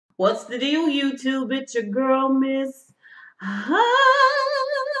What's the deal, YouTube? It's your girl, Miss Honey.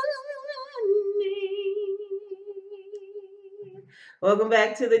 Welcome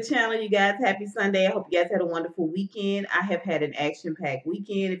back to the channel, you guys. Happy Sunday. I hope you guys had a wonderful weekend. I have had an action-packed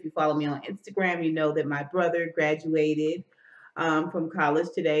weekend. If you follow me on Instagram, you know that my brother graduated from college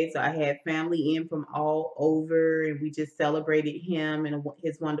today. So I had family in from all over, and we just celebrated him and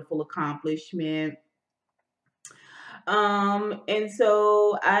his wonderful accomplishment. And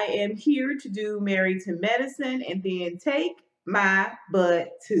so I am here to do Married to Medicine and then take my butt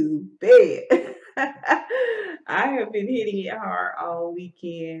to bed. I have been hitting it hard all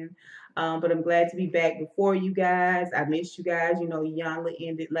weekend. But I'm glad to be back before you guys. I missed you guys. You know, Yanla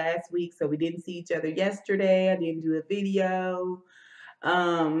ended last week, so we didn't see each other yesterday. I didn't do a video.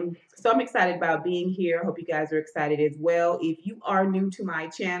 So I'm excited about being here. I hope you guys are excited as well. If you are new to my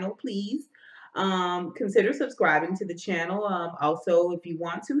channel, please consider subscribing to the channel. Also, if you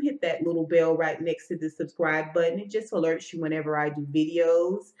want to, hit that little bell right next to the subscribe button. It just alerts you whenever I do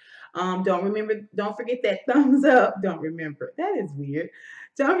videos. Don't forget that thumbs up. That is weird.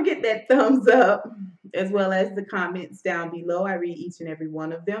 Don't forget that thumbs up, as well as the comments down below. I read each and every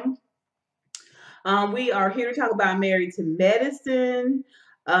one of them. We are here to talk about Married to Medicine.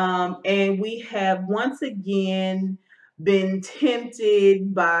 And we have once again been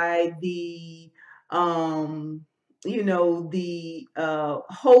tempted by the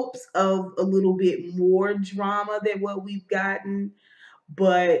hopes of a little bit more drama than what we've gotten.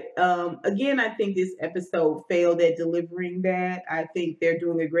 But again, I think this episode failed at delivering that. I think they're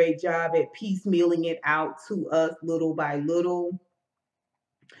doing a great job at piecemealing it out to us little by little.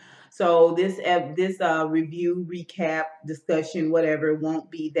 So this review, recap, discussion, whatever, won't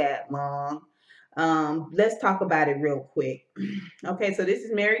be that long. Let's talk about it real quick. Okay, so this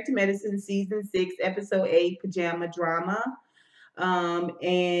is Married to Medicine, Season 6, Episode 8, Pajama Drama.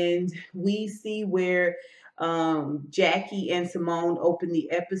 And we see where Jackie and Simone open the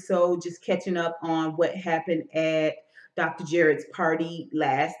episode, just catching up on what happened at Dr. Jarrett's party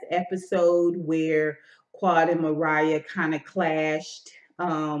last episode, where Quad and Mariah kind of clashed,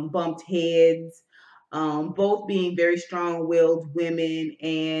 bumped heads, both being very strong-willed women,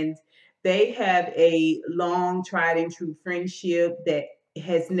 and they have a long, tried and true friendship that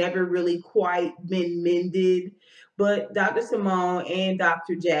has never really quite been mended. But Dr. Simone and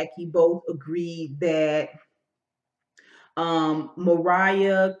Dr. Jackie both agreed that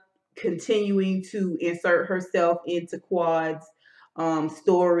Mariah continuing to insert herself into Quad's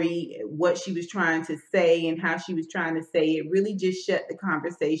story, what she was trying to say and how she was trying to say it, really just shut the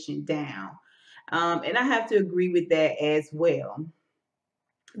conversation down. And I have to agree with that as well.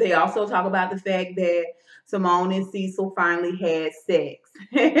 They also talk about the fact that Simone and Cecil finally had sex.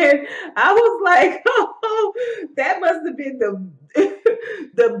 And I was like, oh, that must have been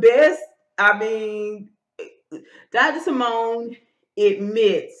the best. I mean, Dr. Simone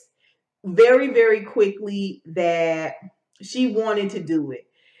admits very, very quickly that she wanted to do it.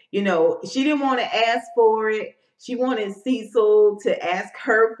 You know, she didn't want to ask for it. She wanted Cecil to ask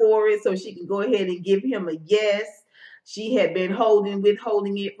her for it so she can go ahead and give him a yes. She had been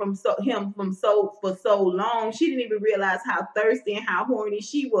withholding it from him for so long. She didn't even realize how thirsty and how horny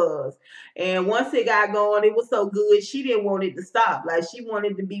she was. And once it got going, it was so good. She didn't want it to stop. Like, she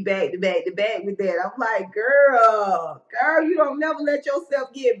wanted to be back to back to back with that. I'm like, girl, you don't never let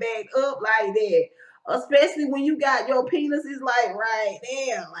yourself get back up like that. Especially when you got your penis is like right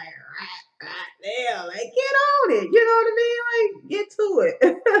there, like right there. Like, get on it. You know what I mean? Like, get to it.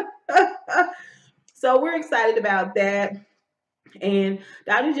 So we're excited about that. And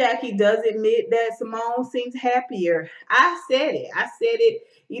Dr. Jackie does admit that Simone seems happier. I said it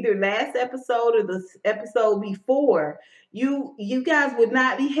either last episode or the episode before. You guys would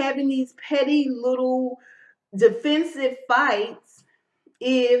not be having these petty little defensive fights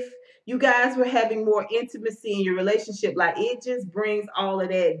if you guys were having more intimacy in your relationship. Like, it just brings all of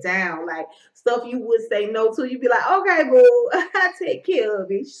that down. Like, stuff you would say no to, you'd be like, okay, boo, I take care of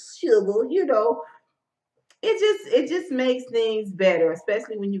it, sugar, you know. It just makes things better,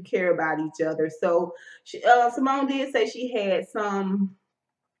 especially when you care about each other. So Simone did say she had some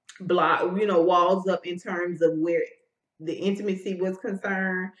walls up in terms of where the intimacy was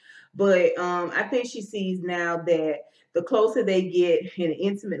concerned. But I think she sees now that the closer they get in an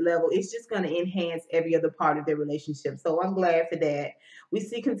intimate level, it's just going to enhance every other part of their relationship. So I'm glad for that. We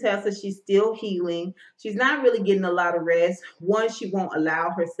see Contessa, she's still healing. She's not really getting a lot of rest. One, she won't allow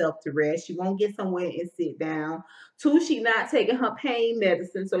herself to rest. She won't get somewhere and sit down. Two, she's not taking her pain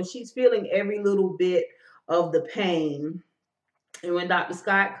medicine. So she's feeling every little bit of the pain. And when Dr.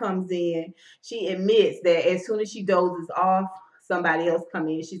 Scott comes in, she admits that as soon as she dozes off, somebody else come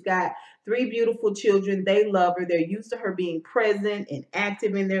in. She's got three beautiful children. They love her. They're used to her being present and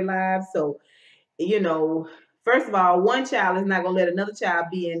active in their lives. So, you know, first of all, one child is not gonna let another child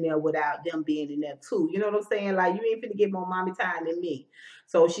be in there without them being in there too. You know what I'm saying? Like you ain't finna get more mommy time than me.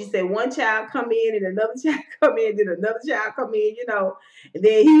 So she said one child come in and another child come in, then another child come in, and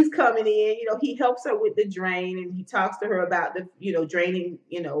then he's coming in, he helps her with the drain and he talks to her about the, draining,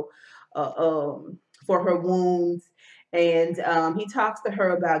 uh, for her wounds. And he talks to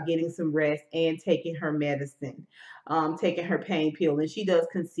her about getting some rest and taking her medicine, taking her pain pill. And she does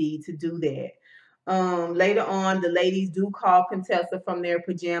concede to do that. Later on, the ladies do call Contessa from their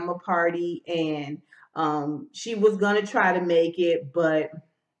pajama party, and she was gonna try to make it, but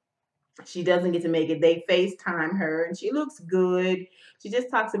she doesn't get to make it. They FaceTime her and she looks good. She just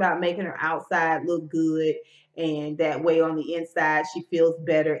talks about making her outside look good. And that way on the inside, she feels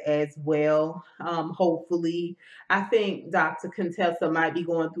better as well. Hopefully, I think Dr. Contessa might be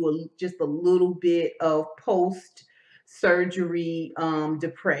going through just a little bit of post surgery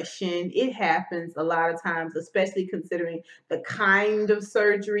depression. It happens a lot of times, especially considering the kind of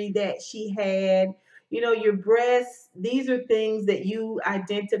surgery that she had. Your breasts, these are things that you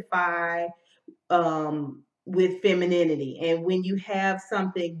identify with femininity. And when you have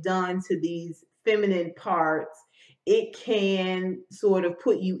something done to these feminine parts, it can sort of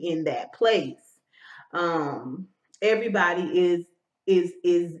put you in that place. Um, Everybody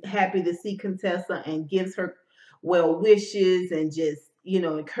is happy to see Contessa and gives her well wishes and just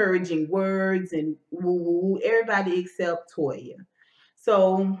encouraging words and woo woo woo. Everybody except Toya.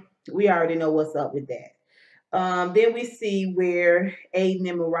 So we already know what's up with that. Then we see where Aiden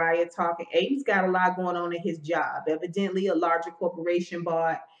and Mariah talking. Aiden's got a lot going on in his job. Evidently, a larger corporation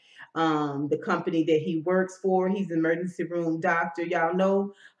bought the company that he works for. He's an emergency room doctor. Y'all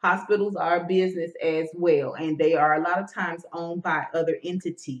know hospitals are a business as well, and they are a lot of times owned by other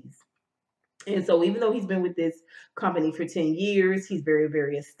entities. And so even though he's been with this company for 10 years, he's very,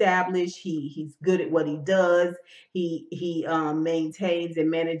 very established. He's good at what he does. He maintains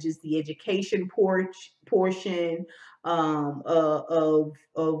and manages the education portion of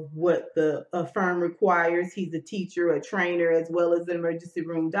what the firm requires. He's a teacher, a trainer, as well as an emergency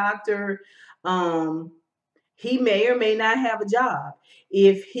room doctor. Um, he may or may not have a job.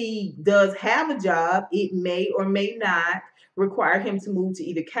 If he does have a job, it may or may not require him to move to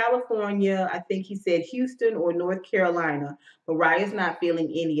either California, I think he said Houston, or North Carolina. Mariah's not feeling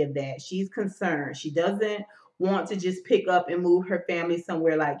any of that. She's concerned. She doesn't want to just pick up and move her family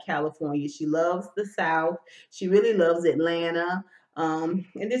somewhere like California. She loves the South. She really loves Atlanta. And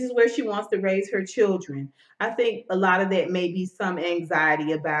this is where she wants to raise her children. I think a lot of that may be some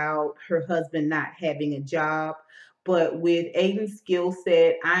anxiety about her husband not having a job. But with Aiden's skill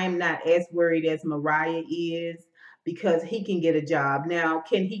set, I am not as worried as Mariah is because he can get a job. Now,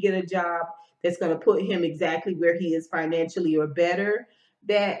 can he get a job that's going to put him exactly where he is financially or better?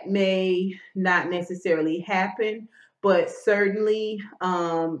 That may not necessarily happen, but certainly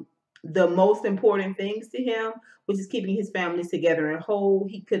the most important things to him, which is keeping his families together and whole,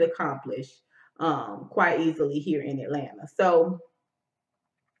 he could accomplish quite easily here in Atlanta. So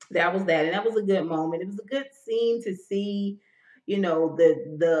that was that, and that was a good moment. It was a good scene to see,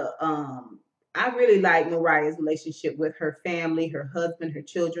 the I really like Mariah's relationship with her family, her husband, her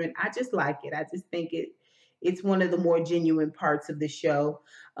children. I just like it. I just think it's one of the more genuine parts of the show.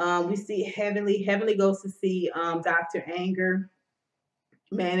 We see Heavenly goes to see Dr. Anger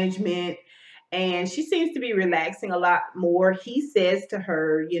management, and she seems to be relaxing a lot more. He says to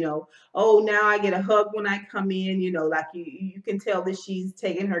her, oh, now I get a hug when I come in, like you can tell that she's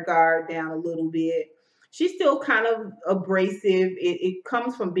taking her guard down a little bit. She's still kind of abrasive. It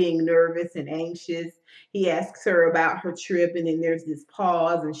comes from being nervous and anxious. He asks her about her trip, and then there's this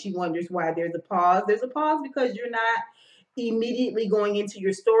pause, and she wonders why there's a pause. There's a pause because you're not immediately going into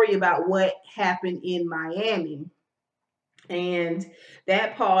your story about what happened in Miami. And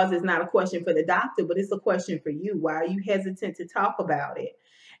that pause is not a question for the doctor, but it's a question for you. Why are you hesitant to talk about it?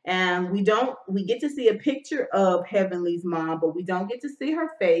 And we get to see a picture of Heavenly's mom, but we don't get to see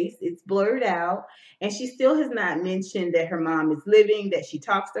her face. It's blurred out. And she still has not mentioned that her mom is living, that she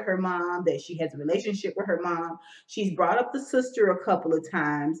talks to her mom, that she has a relationship with her mom. She's brought up the sister a couple of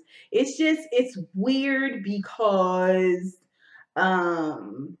times. It's weird because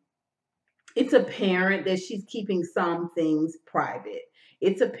um it's apparent that she's keeping some things private.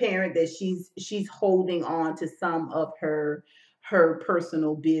 It's apparent that she's holding on to some of her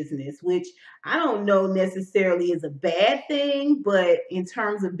personal business, which I don't know necessarily is a bad thing, but in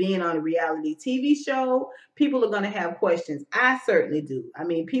terms of being on a reality TV show, people are going to have questions. I certainly do. I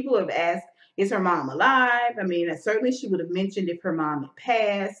mean, people have asked is her mom alive? I mean, certainly she would have mentioned if her mom had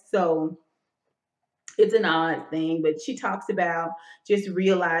passed. So it's an odd thing, but she talks about just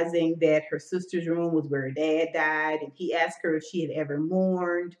realizing that her sister's room was where her dad died, and he asked her if she had ever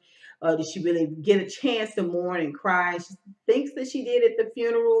mourned. Did she really get a chance to mourn and cry? She thinks that she did at the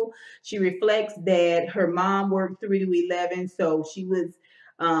funeral. She reflects that her mom worked 3 to 11, so she was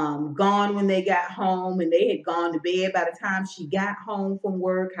gone when they got home, and they had gone to bed by the time she got home from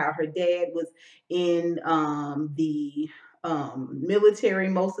work. How her dad was in the military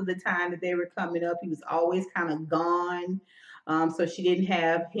most of the time that they were coming up. He was always kind of gone. So she didn't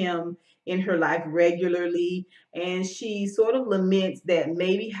have him in her life regularly. And she sort of laments that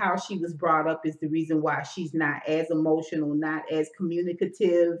maybe how she was brought up is the reason why she's not as emotional, not as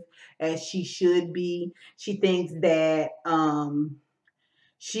communicative as she should be. She thinks that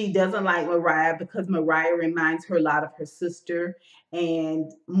she doesn't like Mariah because Mariah reminds her a lot of her sister.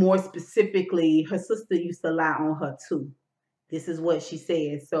 And more specifically, her sister used to lie on her too. This is what she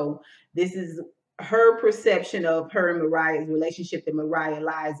said. So this is her perception of her and Mariah's relationship, that Mariah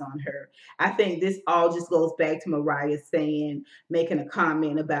lies on her. I think this all just goes back to Mariah saying, making a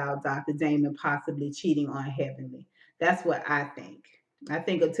comment about Dr. Damon possibly cheating on Heavenly. That's what I think. I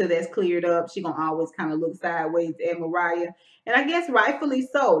think until that's cleared up, she's gonna always kind of look sideways at Mariah. And I guess rightfully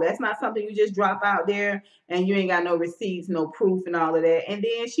so. That's not something you just drop out there and you ain't got no receipts, no proof, and all of that. And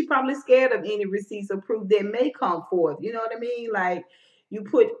then she probably scared of any receipts or proof that may come forth. You know what I mean? Like you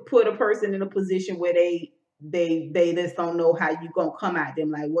put a person in a position where they just don't know how you gonna come at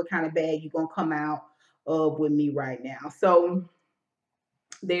them. Like what kind of bag you gonna come out of with me right now? So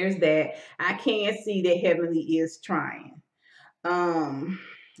there's that. I can see that Heavenly is trying. Um,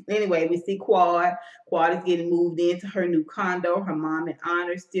 anyway, we see Quad. Quad is getting moved into her new condo. Her mom and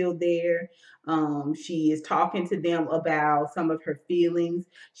aunt are still there. She is talking to them about some of her feelings.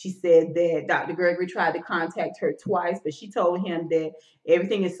 She said that Dr. Gregory tried to contact her twice, but she told him that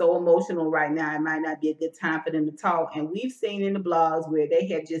everything is so emotional right now, it might not be a good time for them to talk. And we've seen in the blogs where they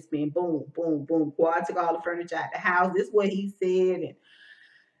have just been boom, boom, boom. Quad took all the furniture out the house. This is what he said.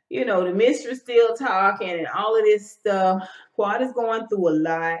 And the mistress still talking and all of this stuff. Quad is going through a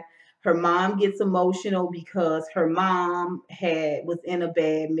lot. Her mom gets emotional because her mom was in a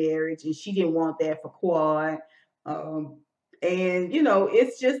bad marriage and she didn't want that for Quad. Um, and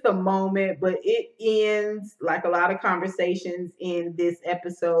it's just a moment, but it ends like a lot of conversations in this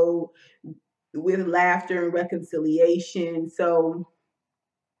episode with laughter and reconciliation. So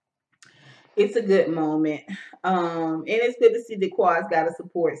it's a good moment. And it's good to see that Quad's got a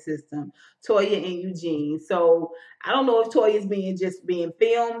support system, Toya and Eugene. So I don't know if Toya's being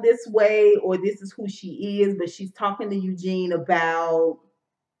filmed this way or this is who she is, but she's talking to Eugene about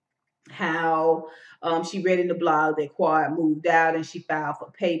how she read in the blog that Quad moved out and she filed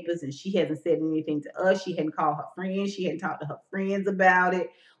for papers and she hasn't said anything to us. She hadn't called her friends. She hadn't talked to her friends about it.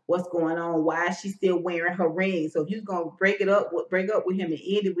 What's going on? Why is she still wearing her ring? So if you're gonna break up with him and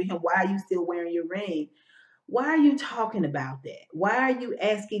end it with him, why are you still wearing your ring? Why are you talking about that? Why are you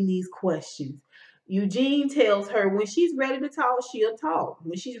asking these questions? Eugene tells her when she's ready to talk, she'll talk.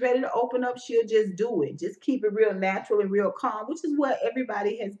 When she's ready to open up, she'll just do it. Just keep it real natural and real calm, which is what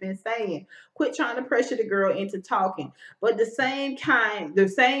everybody has been saying. Quit trying to pressure the girl into talking. But the same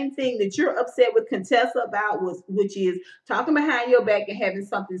thing that you're upset with Contessa about which is talking behind your back and having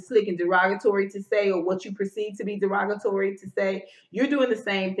something slick and derogatory to say, or what you perceive to be derogatory to say, you're doing the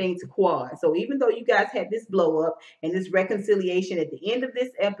same thing to Quad. So even though you guys had this blow up and this reconciliation at the end of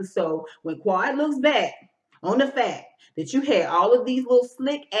this episode, when Quad looks back on the fact that you had all of these little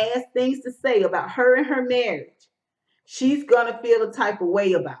slick ass things to say about her and her marriage, she's gonna feel a type of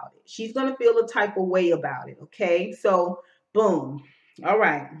way about it. She's gonna feel a type of way about it. Okay, so boom. All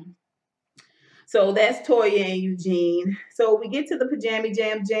right. So that's Toya and Eugene. So we get to the Pajama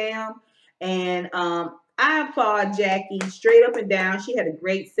Jam, and I applaud Jackie straight up and down. She had a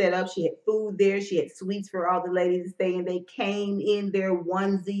great setup. She had food there. She had sweets for all the ladies to stay, and they came in their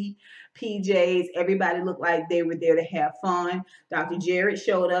onesie PJs. Everybody looked like they were there to have fun. Dr. Jared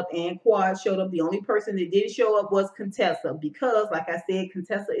showed up and Quad showed up. The only person that didn't show up was Contessa because, like I said,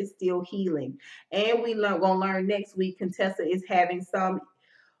 Contessa is still healing. And gonna learn next week Contessa is having some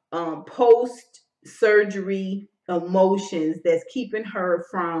post surgery emotions that's keeping her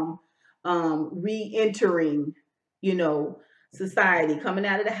from re-entering, society, coming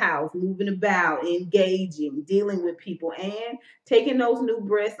out of the house, moving about, engaging, dealing with people, and taking those new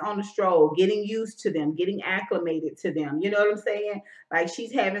breaths on the stroll, getting used to them, getting acclimated to them. You know what I'm saying? Like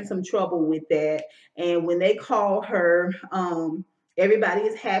she's having some trouble with that. And when they call her Everybody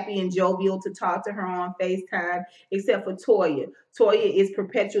is happy and jovial to talk to her on FaceTime, except for Toya. Toya is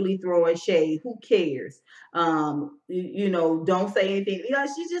perpetually throwing shade. Who cares? Don't say anything.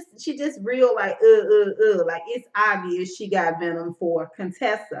 She just real like like it's obvious she got venom for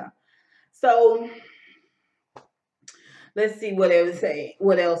Contessa. So let's see what else say.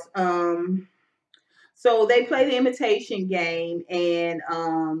 What else? So they play the imitation game, and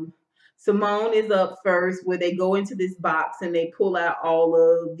Simone is up first, where they go into this box and they pull out all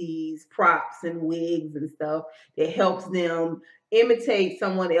of these props and wigs and stuff that helps them imitate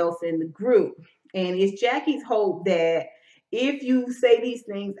someone else in the group. And it's Jackie's hope that if you say these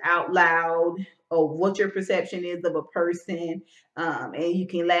things out loud of what your perception is of a person, and you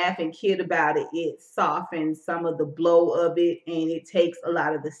can laugh and kid about it, it softens some of the blow of it and it takes a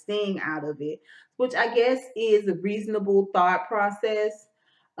lot of the sting out of it, which I guess is a reasonable thought process.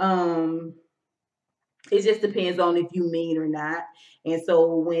 Um, it just depends on if you mean or not. And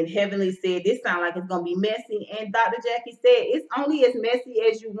so when Heavenly said this sounds like it's gonna be messy, and Dr. Jackie said it's only as messy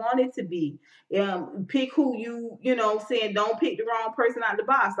as you want it to be. Pick who saying don't pick the wrong person out of the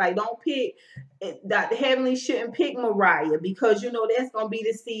box. Like don't pick Dr. Heavenly shouldn't pick Mariah because that's gonna be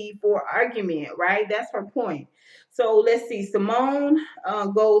the seed for argument, right? That's her point. So let's see. Simone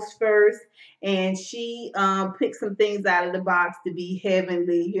goes first, and she picks some things out of the box to be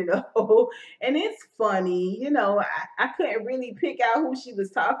heavenly, and it's funny, I couldn't really pick out who she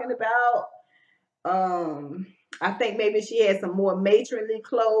was talking about. Um, I think maybe she had some more matronly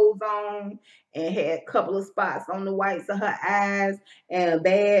clothes on and had a couple of spots on the whites of her eyes and a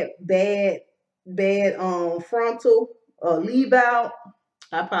bad frontal leave out.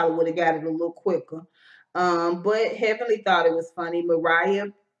 I probably would have got it a little quicker. But Heavenly thought it was funny. Mariah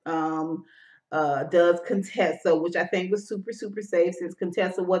um, does Contessa, which I think was super, super safe since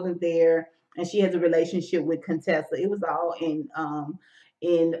Contessa wasn't there and she has a relationship with Contessa. It was all in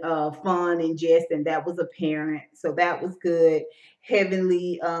fun and jest, and that was apparent. So that was good.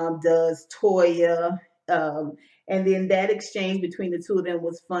 Heavenly does Toya. Um, and then that exchange between the two of them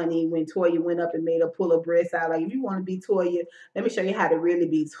was funny when Toya went up and made her pull her breasts out. Like, if you want to be Toya, let me show you how to really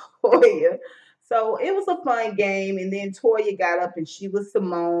be Toya. So it was a fun game. And then Toya got up and she was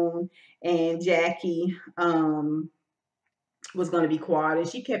Simone, and Jackie was going to be quiet. And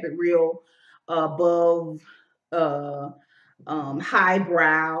she kept it real above uh,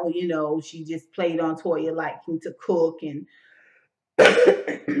 highbrow. She just played on Toya liking to cook and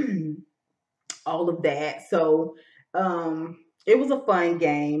all of that. So it was a fun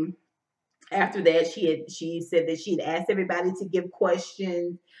game. After that, she said that she had asked everybody to give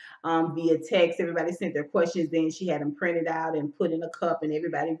questions via text. Everybody sent their questions. Then she had them printed out and put in a cup, and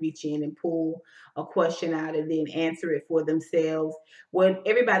everybody reach in and pull a question out and then answer it for themselves. When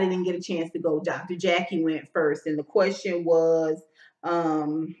everybody didn't get a chance to go, Dr. Jackie went first, and the question was,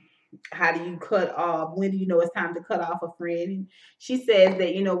 um, how do you cut off? When do you know it's time to cut off a friend? And she says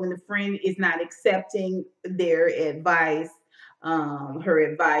that when the friend is not accepting their advice, her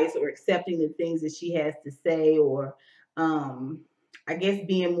advice, or accepting the things that she has to say, or I guess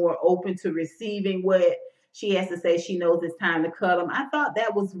being more open to receiving what she has to say, she knows it's time to cut them. I thought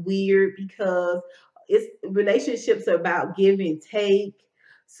that was weird because it's relationships are about give and take.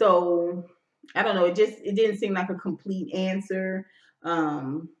 So I don't know. It didn't seem like a complete answer.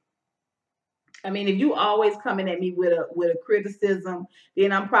 Um, I mean, if you always coming at me with a criticism,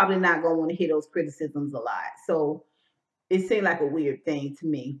 then I'm probably not gonna want to hear those criticisms a lot. So it seemed like a weird thing to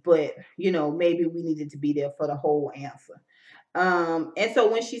me, but maybe we needed to be there for the whole answer. And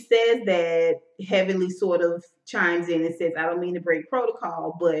so when she says that, Heavenly sort of chimes in and says, I don't mean to break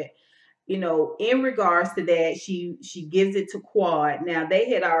protocol, but in regards to that, she gives it to Quad. Now they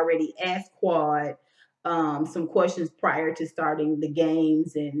had already asked Quad some questions prior to starting the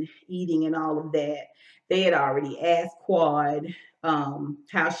games and eating and all of that. They had already asked Quad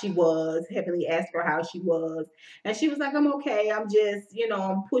how she was. Heavenly asked her how she was, and she was like, "I'm okay. I'm just,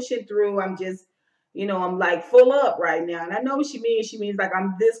 I'm pushing through. I'm just." I'm like full up right now. And I know what she means. She means like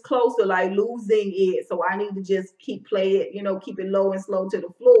I'm this close to like losing it. So I need to just keep play it, keep it low and slow to the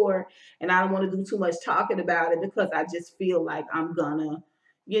floor, and I don't want to do too much talking about it because I just feel like I'm gonna,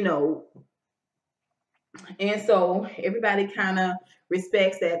 you know. And so everybody kind of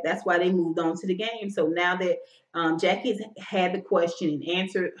respects that. That's why they moved on to the game. So now that Jackie's had the question and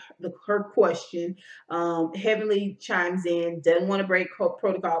answered her question, Heavenly chimes in, doesn't want to break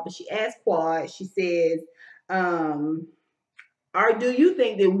protocol, but she asked Quad. She says, um, or do you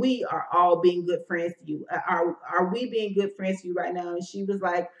think that we are all being good friends to you? Are we being good friends to you right now? And she was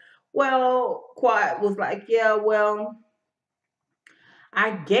like, well, Quad was like, yeah, well,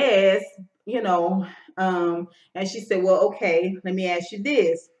 I guess, you know, and she said, well, okay, let me ask you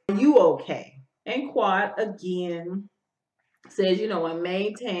this. Are you okay? And Quad again says, I'm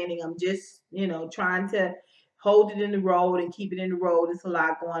maintaining, I'm just, trying to hold it in the road and keep it in the road. It's a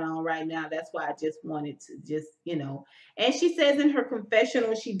lot going on right now. That's why I just wanted to just, And she says in her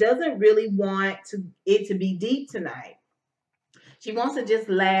confessional, she doesn't really want it to be deep tonight. She wants to just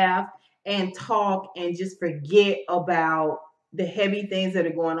laugh and talk and just forget about the heavy things that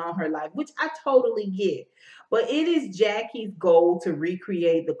are going on in her life, which I totally get. But it is Jackie's goal to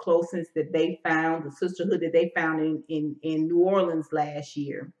recreate the closeness that they found, the sisterhood that they found in New Orleans last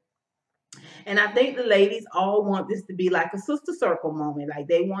year. And I think the ladies all want this to be like a sister circle moment. Like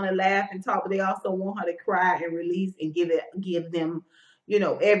they want to laugh and talk, but they also want her to cry and release and give them,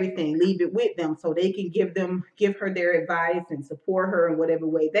 everything, leave it with them so they can give her their advice and support her in whatever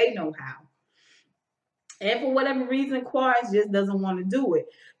way they know how. And for whatever reason, Quaz just doesn't want to do it.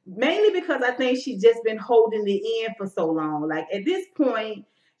 Mainly because I think she's just been holding it in for so long. Like at this point,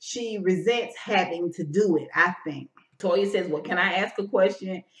 she resents having to do it, I think. Toya says, well, can I ask a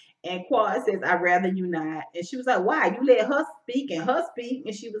question? And Quad says, I'd rather you not. And she was like, why? You let her speak and her speak.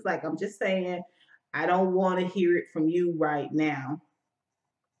 And she was like, I'm just saying, I don't want to hear it from you right now.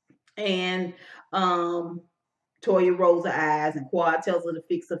 And Toya rolls her eyes and Quad tells her to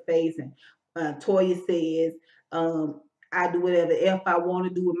fix her face. And Toya says, I do whatever F I want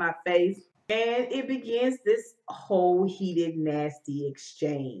to do with my face. And it begins this whole heated, nasty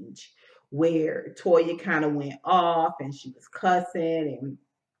exchange where Toya kind of went off and she was cussing and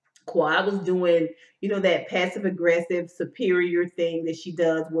Kawhi was doing, that passive aggressive superior thing that she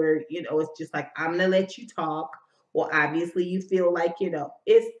does where, it's just like, I'm going to let you talk. Or obviously you feel like,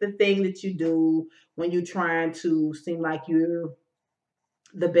 it's the thing that you do when you're trying to seem like you're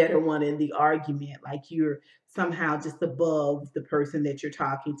the better one in the argument, like you're somehow just above the person that you're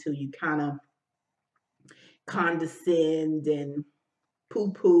talking to. You kind of condescend and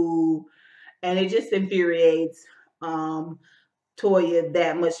poo poo, and it just infuriates Toya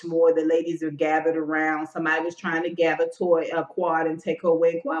that much more. The ladies are gathered around. Somebody was trying to gather Quad and take her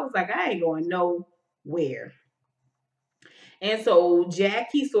away. Quad was like, I ain't going nowhere. And so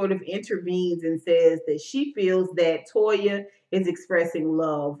Jackie sort of intervenes and says that she feels that Toya is expressing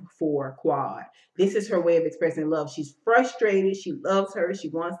love for Quad. This is her way of expressing love. She's frustrated. She loves her. She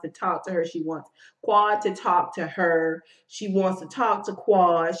wants to talk to her. She wants Quad to talk to her. She wants to talk to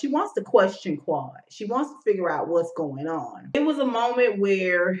Quad. She wants to question Quad. She wants to figure out what's going on. It was a moment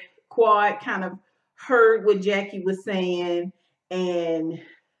where Quad kind of heard what Jackie was saying, and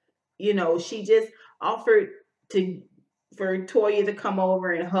she just offered to for Toya to come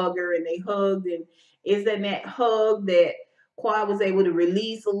over and hug her, and they hugged, and it's in that hug that Quad was able to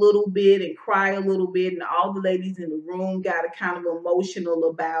release a little bit and cry a little bit, and all the ladies in the room got a kind of emotional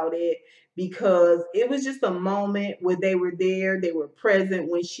about it because it was just a moment where they were there, they were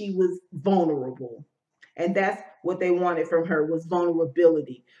present when she was vulnerable. And that's what they wanted from her was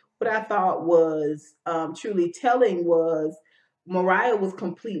vulnerability. What I thought was truly telling was Mariah was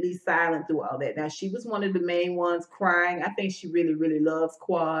completely silent through all that. Now, she was one of the main ones crying. I think she really, really loves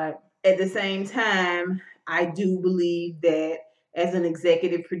Quad. At the same time, I do believe that as an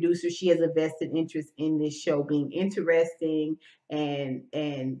executive producer, she has a vested interest in this show being interesting, and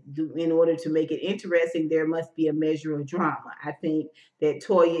in order to make it interesting, there must be a measure of drama. I think that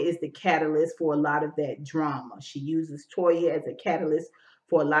Toya is the catalyst for a lot of that drama. She uses Toya as a catalyst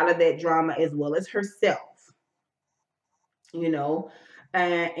for a lot of that drama as well as herself. You know,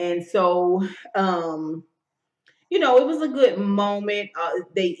 and so it was a good moment.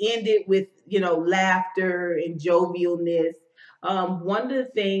 They ended with, laughter and jovialness. One of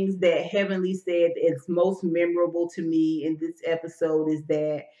the things that Heavenly said is most memorable to me in this episode is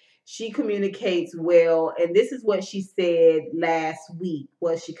that she communicates well, and this is what she said last week.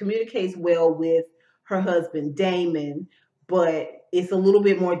 Was she communicates well with her husband Damon, but it's a little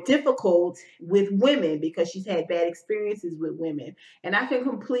bit more difficult with women because she's had bad experiences with women. And I can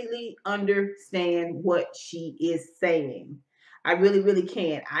completely understand what she is saying. I really, really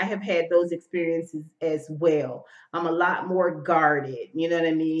can. I have had those experiences as well. I'm a lot more guarded. You know what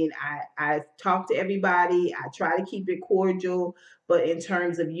I mean? I talk to everybody. I try to keep it cordial. But in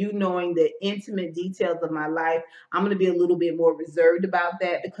terms of you knowing the intimate details of my life, I'm going to be a little bit more reserved about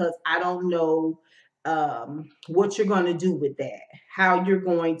that because I don't know what you're going to do with that, how you're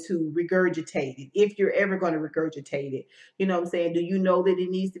going to regurgitate it, if you're ever going to regurgitate it. You know what I'm saying? Do you know that it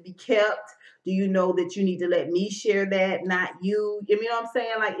needs to be kept? Do you know that you need to let me share that, not you? You know what I'm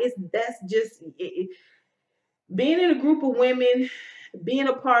saying? Like that's just being in a group of women, being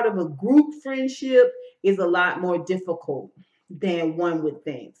a part of a group friendship is a lot more difficult than one would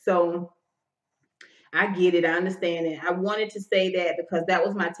think. So I get it. I understand it. I wanted to say that because that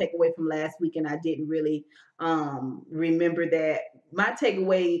was my takeaway from last week, and I didn't really remember that. My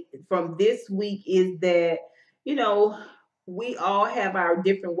takeaway from this week is that, you know, we all have our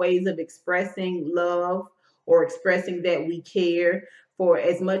different ways of expressing love or expressing that we care. For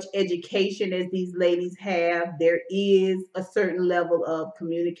as much education as these ladies have, there is a certain level of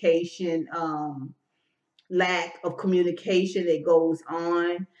communication. Lack of communication that goes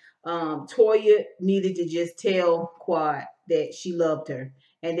on. Toya needed to just tell Quad that she loved her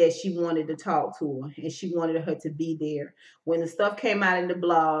and that she wanted to talk to her and she wanted her to be there. When the stuff came out in the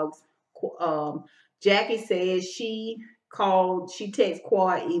blogs, um, Jackie said she texted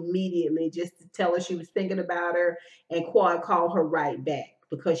Quad immediately just to tell her she was thinking about her, and Quad called her right back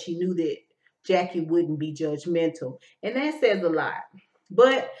because she knew that Jackie wouldn't be judgmental. And that says a lot.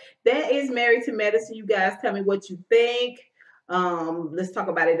 But that is Married to Medicine. You guys tell me what you think. Let's talk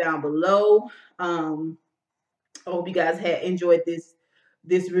about it down below. I hope you guys had enjoyed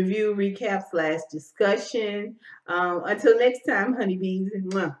this review, recap / discussion. Until next time, honeybees.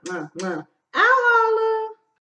 Mwah, mwah, mwah.